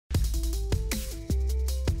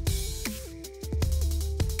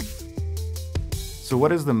So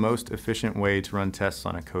what is the most efficient way to run tests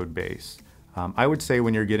on a code base? I would say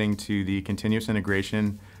when you're getting to the continuous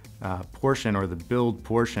integration portion or the build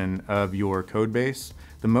portion of your code base,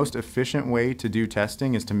 the most efficient way to do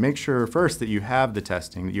testing is to make sure first that you have the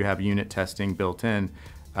testing, that you have unit testing built in,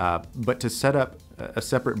 but to set up a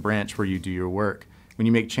separate branch where you do your work. When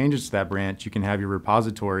you make changes to that branch, you can have your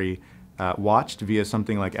repository watched via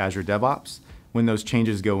something like Azure DevOps. When those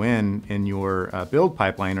changes go in your build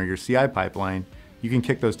pipeline or your CI pipeline, you can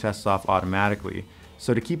kick those tests off automatically.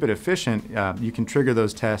 So to keep it efficient, you can trigger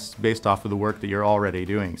those tests based off of the work that you're already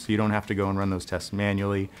doing. So you don't have to go and run those tests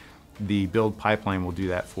manually. The build pipeline will do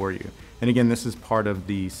that for you. And again, this is part of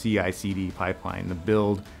the CI/CD pipeline, the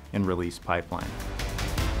build and release pipeline.